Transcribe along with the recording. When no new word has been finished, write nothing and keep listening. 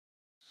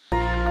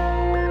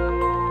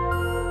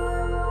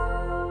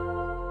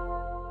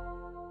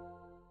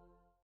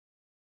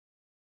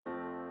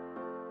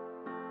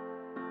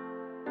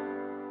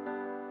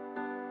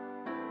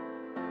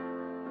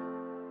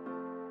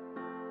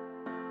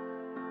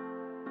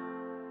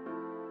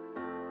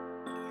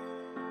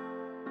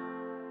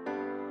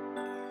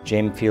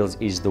Gemfields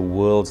is the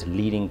world's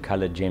leading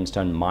coloured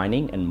gemstone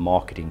mining and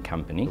marketing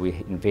company.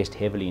 We invest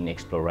heavily in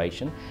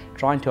exploration,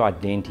 trying to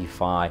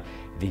identify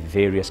the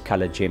various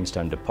coloured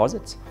gemstone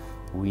deposits.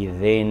 We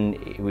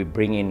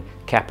bring in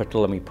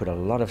capital and we put a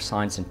lot of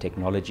science and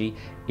technology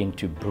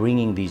into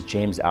bringing these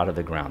gems out of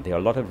the ground. There are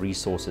a lot of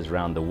resources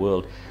around the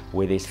world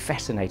where there's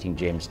fascinating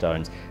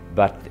gemstones,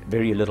 but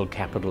very little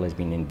capital has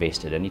been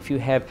invested. And if you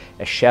have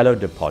a shallow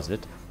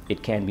deposit,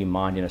 it can be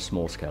mined in a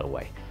small scale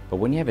way. But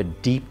when you have a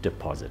deep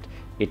deposit,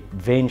 it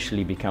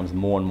eventually becomes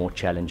more and more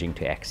challenging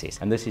to access.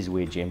 And this is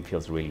where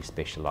Gemfields really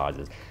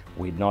specializes.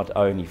 We're not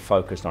only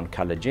focused on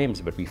colored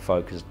gems, but we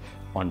focused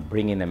on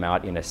bringing them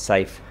out in a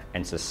safe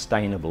and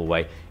sustainable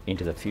way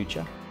into the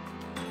future.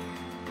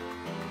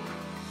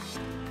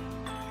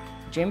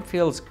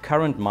 Gemfields'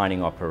 current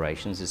mining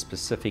operations is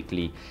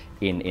specifically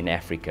in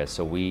Africa.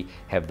 So we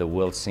have the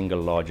world's single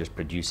largest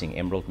producing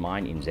emerald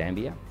mine in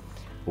Zambia.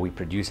 We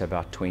produce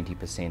about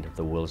 20% of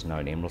the world's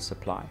known emerald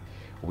supply.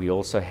 We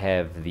also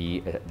have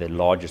the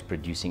largest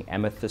producing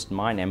amethyst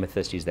mine.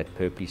 Amethyst is that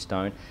purpley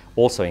stone,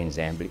 also in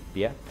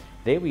Zambia.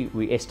 There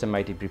we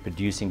estimated we're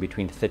producing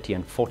between 30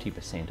 and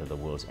 40% of the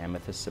world's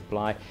amethyst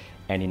supply.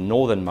 And in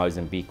northern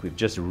Mozambique, we've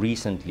just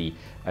recently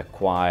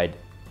acquired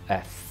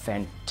a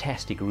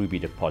fantastic ruby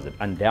deposit.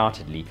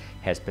 Undoubtedly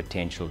has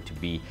potential to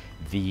be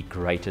the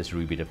greatest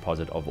ruby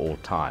deposit of all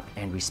time.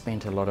 And we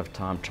spent a lot of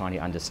time trying to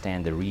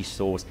understand the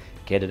resource,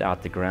 get it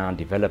out the ground,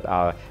 develop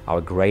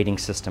our grading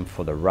system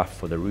for the rough,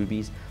 for the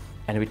rubies.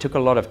 And we took a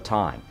lot of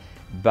time.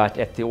 But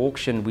at the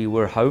auction, we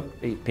were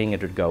hoping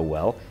it would go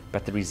well,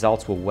 but the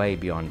results were way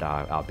beyond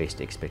our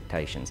best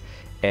expectations.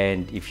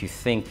 And if you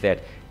think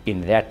that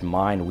in that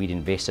mine, we'd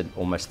invested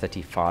almost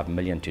 35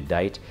 million to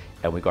date,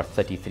 and we got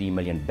 33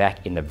 million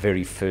back in the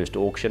very first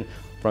auction.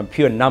 From a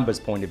pure numbers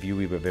point of view,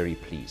 we were very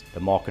pleased. The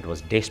market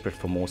was desperate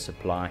for more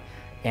supply,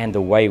 and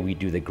the way we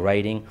do the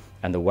grading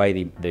and the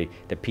way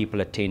the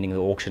people attending the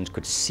auctions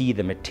could see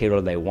the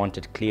material they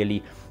wanted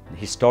clearly.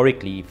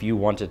 Historically, if you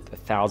wanted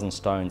 1,000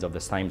 stones of the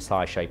same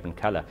size, shape and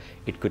color,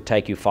 it could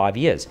take you 5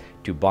 years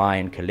to buy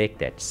and collect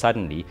that.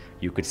 Suddenly,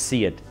 you could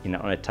see it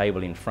on a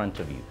table in front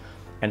of you.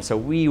 And so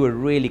we were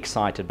really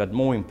excited, but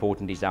more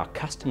important is our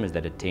customers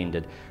that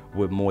attended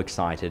were more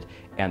excited,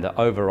 and the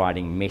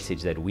overriding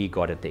message that we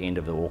got at the end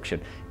of the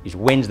auction is,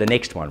 when's the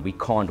next one? We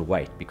can't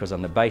wait, because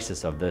on the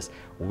basis of this,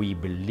 we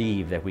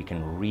believe that we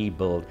can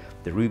rebuild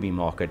the ruby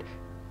market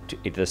to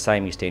the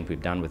same extent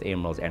we've done with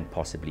emeralds, and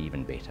possibly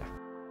even better.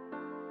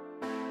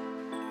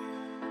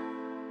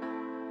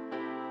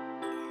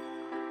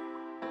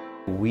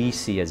 We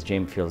see as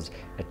Gemfields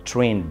a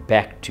trend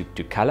back to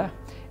color,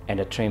 and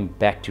a trend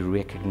back to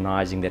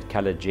recognizing that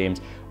colored gems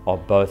are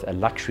both a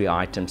luxury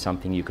item,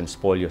 something you can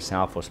spoil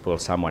yourself or spoil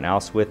someone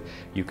else with.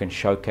 You can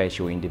showcase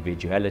your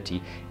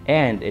individuality,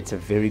 and it's a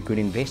very good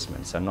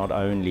investment. So not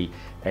only,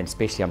 and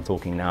especially I'm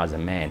talking now as a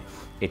man,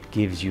 it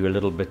gives you a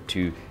little bit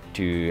to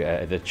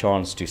the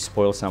chance to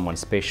spoil someone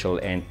special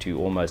and to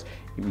almost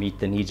meet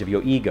the needs of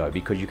your ego,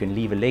 because you can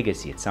leave a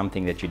legacy. It's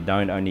something that you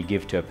don't only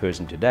give to a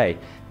person today,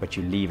 but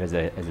you leave as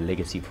a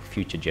legacy for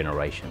future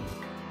generations.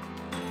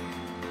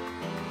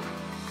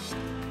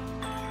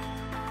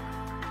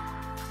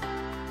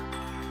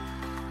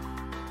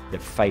 The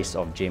face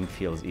of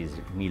Gemfields is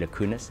Mila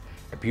Kunis,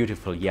 a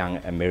beautiful young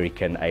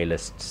American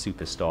A-list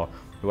superstar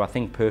who I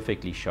think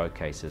perfectly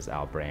showcases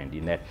our brand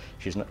in that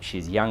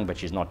she's young, but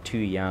she's not too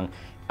young.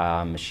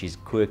 She's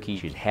quirky,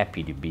 she's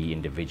happy to be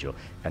individual,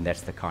 and that's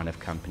the kind of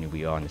company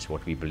we are, and it's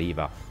what we believe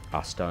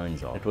our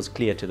stones are. It was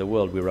clear to the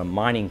world we're a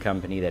mining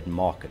company that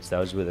markets.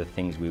 Those were the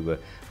things we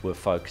were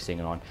focusing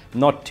on,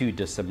 not too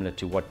dissimilar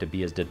to what De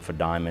Beers did for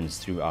diamonds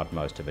throughout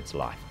most of its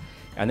life.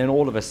 And then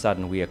all of a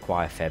sudden we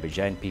acquire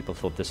Fabergé, and people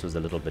thought this was a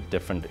little bit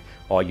different.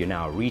 Are you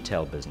now a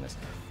retail business?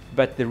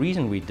 But the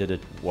reason we did it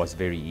was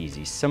very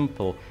easy,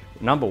 simple.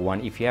 Number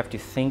one, if you have to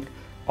think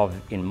of,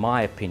 in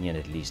my opinion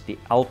at least, the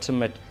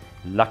ultimate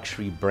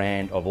luxury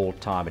brand of all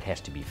time, it has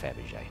to be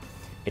Fabergé.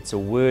 It's a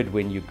word,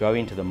 when you go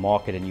into the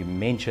market and you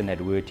mention that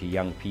word to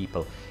young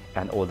people,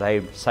 or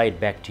they say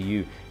it back to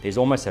you, there's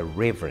almost a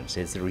reverence,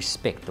 there's a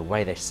respect, the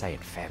way they say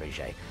it,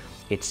 Fabergé.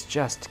 It's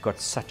just got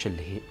such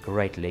a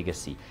great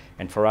legacy,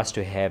 and for us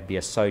to be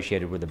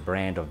associated with a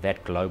brand of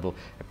that global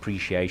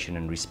appreciation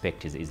and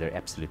respect is an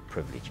absolute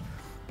privilege.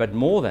 But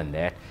more than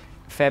that,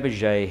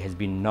 Fabergé has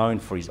been known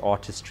for his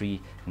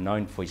artistry,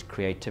 known for his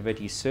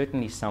creativity,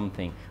 certainly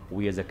something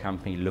we as a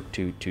company look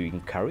to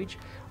encourage.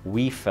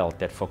 We felt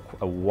that for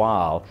a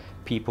while,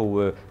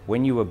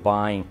 when you were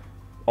buying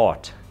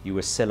art, you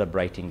were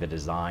celebrating the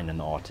design and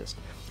the artist.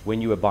 When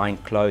you were buying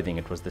clothing,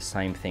 it was the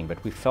same thing.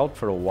 But we felt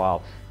for a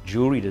while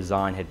jewelry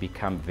design had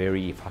become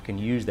very, if I can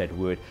use that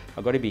word,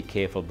 I've got to be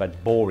careful,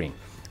 but boring,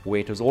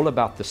 where it was all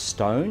about the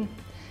stone,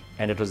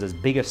 and it was as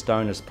big a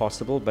stone as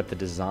possible, but the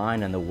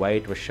design and the way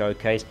it was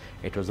showcased,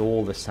 it was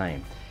all the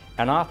same.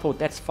 And I thought,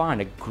 that's fine,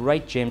 a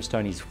great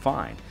gemstone is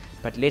fine,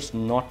 but let's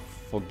not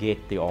forget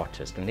the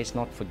artist, and let's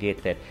not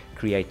forget that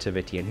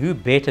creativity, and who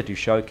better to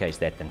showcase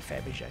that than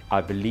Fabergé.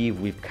 I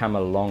believe we've come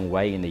a long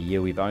way in the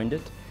year we've owned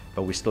it.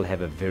 but we still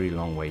have a very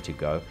long way to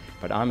go.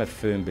 But I'm a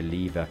firm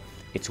believer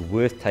it's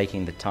worth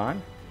taking the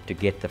time to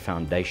get the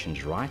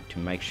foundations right, to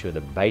make sure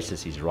the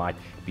basis is right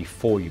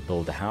before you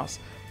build the house.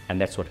 And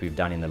that's what we've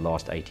done in the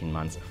last 18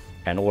 months.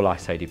 And all I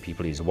say to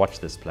people is watch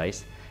this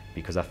place,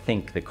 because I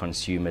think the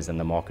consumers and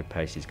the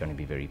marketplace is going to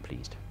be very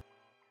pleased.